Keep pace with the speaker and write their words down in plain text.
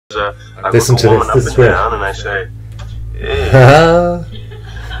Listen to this. This is great. And I say, hey,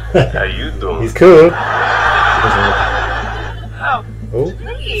 how you doing? He's cool. Oh,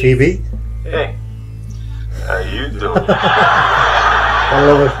 Phoebe. Hey, how you doing? I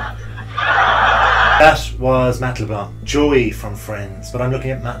love it. That was Matt LeBlanc, Joey from Friends. But I'm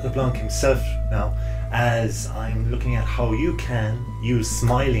looking at Matt LeBlanc himself now, as I'm looking at how you can use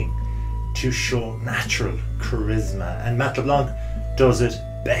smiling to show natural charisma. And Matt LeBlanc does it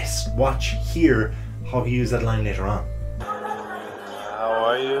best. Watch, hear how he used that line later on. How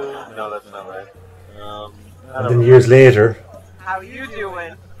are you? No, that's not right. And then years later, how you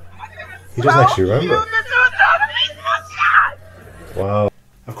doing? He doesn't actually remember. Wow.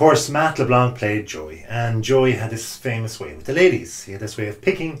 Of course, Matt LeBlanc played Joey, and Joey had this famous way with the ladies. He had this way of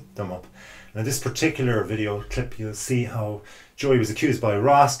picking them up. And in this particular video clip, you'll see how Joey was accused by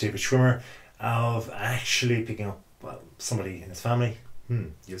Ross, David Schwimmer, of actually picking up, well, somebody in his family.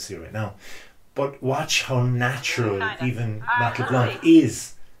 You'll see right now. But watch how natural even Matt LeBlanc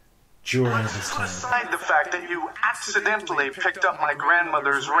is during his time. Aside the fact that you accidentally picked up my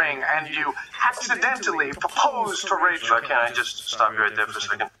grandmother's ring and you accidentally proposed to Rachel. Can I just stop you right there for a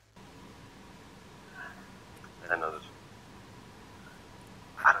second? I know this.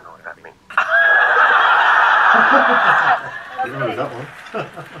 I don't know what that means. You know that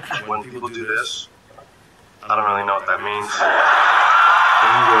one. When people do this, I don't really know what that means.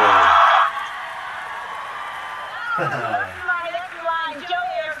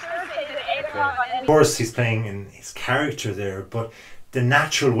 Of course, he's playing in his character there, but the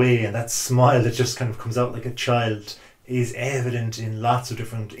natural way and that smile that just kind of comes out like a child is evident in lots of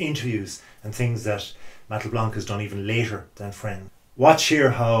different interviews and things that Matt LeBlanc has done even later than Friends. Watch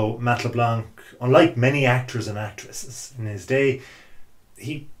here how Matt LeBlanc, unlike many actors and actresses in his day,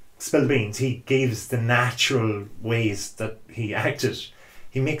 he spilled the beans. He gave the natural ways that he acted.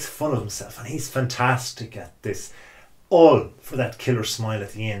 He makes fun of himself, and he's fantastic at this. All for that killer smile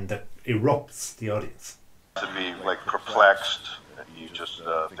at the end that erupts the audience. To be like perplexed, you just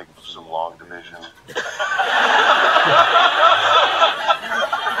think of some long division.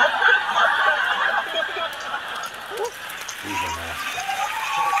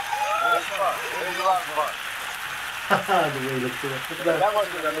 That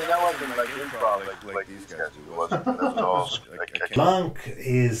wasn't like improv like these guys do. It wasn't. That was all like, Blanc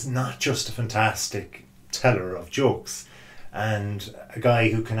is not just a fantastic teller of jokes and a guy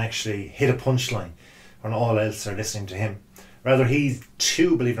who can actually hit a punchline when all else are listening to him. Rather, he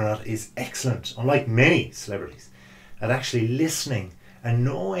too, believe it or not, is excellent, unlike many celebrities, at actually listening and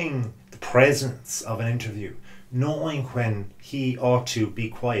knowing the presence of an interview, knowing when he ought to be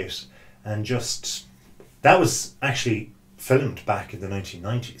quiet and just... That was actually filmed back in the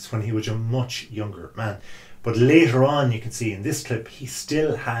 1990s when he was a much younger man. But later on, you can see in this clip, he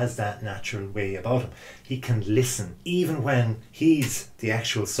still has that natural way about him. He can listen, even when he's the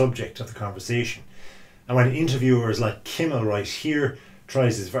actual subject of the conversation. And when interviewers like Kimmel right here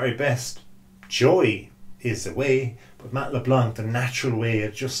tries his very best, Joey is the way, but Matt LeBlanc, the natural way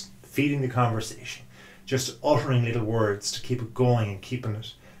of just feeding the conversation, just uttering little words to keep it going and keeping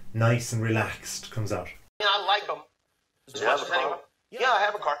it nice and relaxed, comes out. Yeah, I like them. Do you have a car? Yeah, I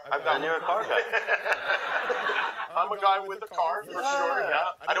have a car. I've got You're a car guy. I'm a guy with a car, for sure,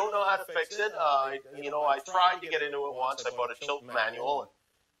 yeah. I don't know how to fix it. I tried to get into it once. I bought a tilt manual.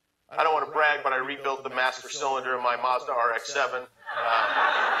 And I don't want to brag, but I rebuilt the master cylinder in my Mazda RX-7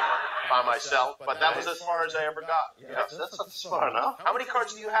 by myself. But that was as far as I ever got. Yeah, that's smart enough. How many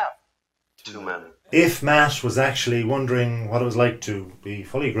cars do you have? 2 men. If Matt was actually wondering what it was like to be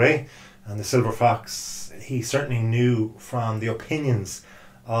fully grey and the Silver Fox, he certainly knew from the opinions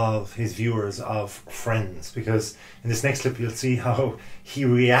of his viewers of Friends, because in this next clip you'll see how he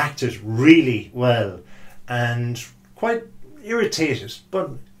reacted really well and quite irritated, but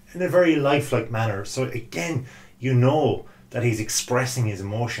in a very lifelike manner. So again, you know that he's expressing his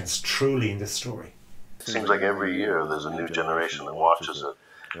emotions truly in this story. It seems like every year there's a new generation that watches it.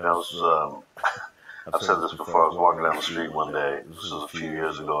 And I was, I've said this before, I was walking down the street one day, this was a few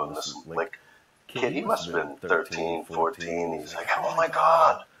years ago, and this like kid, he must have been 13, 14, he's like, oh my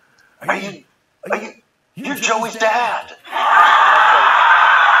God, you're Joey's dad.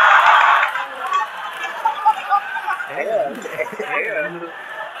 And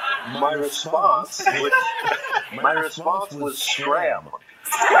my response was scram.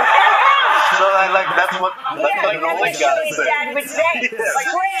 So that's what an old guy said. Dad would say,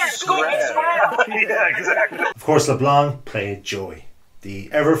 scram. Yeah, exactly. Of course, LeBlanc played Joey, the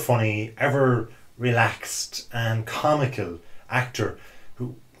ever funny, ever relaxed and comical actor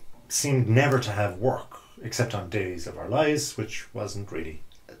who seemed never to have work except on Days of Our Lives, which wasn't really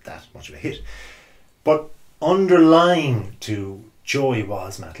that much of a hit. But underlying to Joey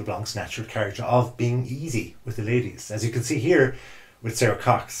was Matt LeBlanc's natural character of being easy with the ladies, as you can see here with Sarah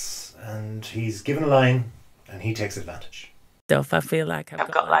Cox, and he's given a line and he takes advantage. I feel like I've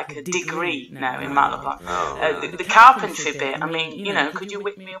got like a degree now in Matt LeBlanc. The carpentry bit, I mean, you know, could you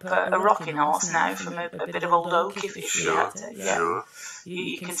whip me up a rocking horse now from a bit of old oak if you had to? Yeah. Sure.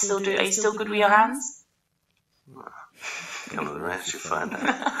 You can still do it. Are you still good with your hands? Come to the ranch, you find out.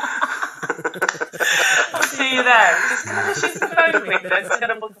 I'll see you there. Just can I shift the phone quick? Let's get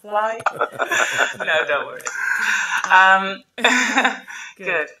a book flight. No, don't worry.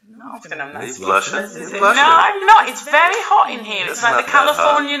 Good. No, I'm gonna He's blushing. No, I'm not. It's very hot in here. It's like the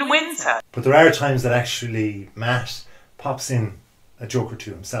Californian winter. But there are times that actually Matt pops in a joke or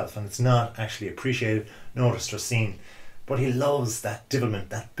two himself, and it's not actually appreciated, noticed or seen. But he loves that devilment,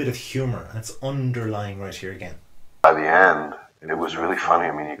 that bit of humour, and it's underlying right here again. By the end, it was really funny.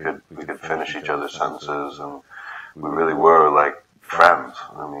 I mean, we could finish each other's sentences, and we really were like friends.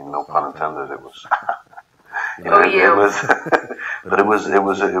 I mean, no pun intended. It was, you know, it was, but it was a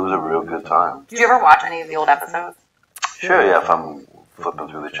real good time. Did you ever watch any of the old episodes? Sure, yeah. If I'm flipping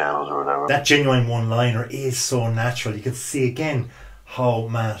through the channels or whatever. That genuine one-liner is so natural. You can see again how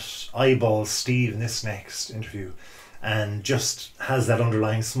Matt eyeballs Steve in this next interview, and just has that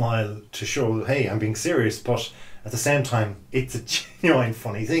underlying smile to show, hey, I'm being serious, but at the same time, it's a genuine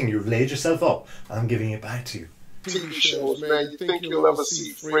funny thing. You've laid yourself up, and I'm giving it back to you. TV shows, man. You think you'll ever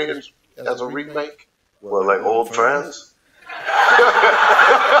see Friends as a remake? Well, like old friends.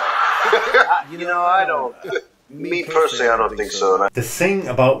 You know, I don't. Me personally, I don't think so. The thing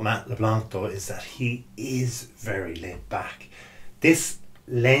about Matt LeBlanc, though, is that he is very laid back. This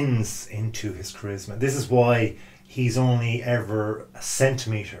lends into his charisma. This is why he's only ever a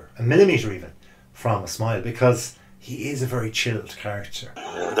centimetre, a millimetre even, from a smile, because he is a very chilled character.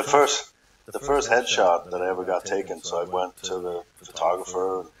 Yeah, the first headshot that I ever got taken, so I went to the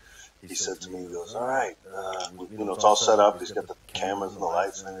photographer. He said to me, he goes, all right, you know, it's all set up. He's got the cameras and the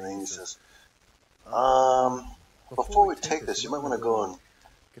lights and everything. He says, before we take this, you might want to go and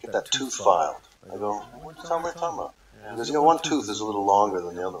get that tooth filed. I go, what am I talking about? He goes, you know, one tooth is a little longer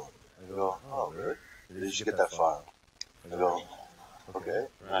than the other one. I go, oh, really? You should get that filed. I go, okay.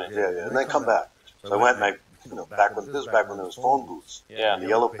 Right. Yeah. And then come back. So I went and this was back when there was phone booths. Yeah. And the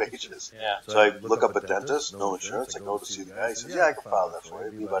yellow pages. Yeah. So I look up a dentist, no insurance. I go to see the guy. He says, yeah, I can file that for you.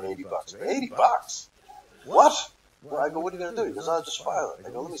 It'll be about $80. $80? What? Well, I go, what are you going to do? He goes, I'll just file it. I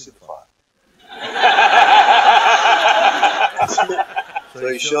go, let me see the file. So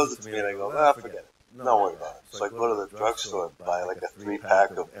he shows it to me and I go, forget it. Don't worry about it. So I go to the drugstore and buy like a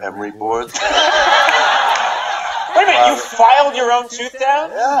 3-pack of emery boards. Wait a minute, you filed your own tooth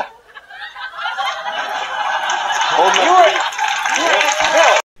down? Yeah.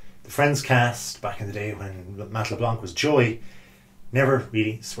 The Friends cast back in the day when Matt LeBlanc was Joey never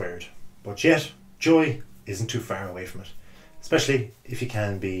really sweared. But yet, Joey isn't too far away from it. Especially if you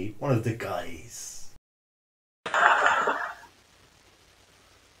can be one of the guys.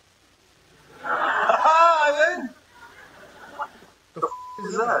 Hi, man. The f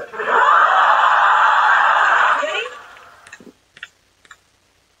is that?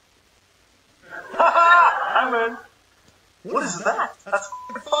 Hi, man. What is that? That's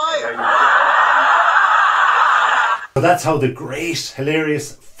fire. So that's how the great,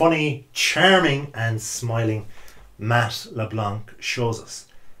 hilarious, funny, charming and smiling Matt LeBlanc shows us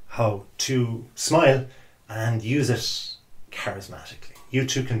how to smile and use it charismatically. You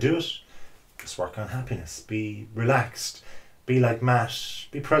too can do it. Just work on happiness. Be relaxed. Be like Matt.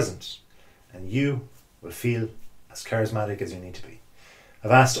 Be present. And you will feel as charismatic as you need to be.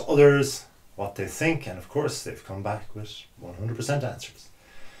 I've asked others what they think, and of course they've come back with 100% answers.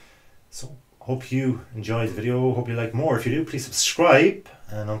 So hope you enjoyed the video. Hope you like more. If you do, please subscribe.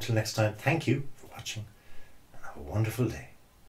 And until next time, thank you for watching and have a wonderful day.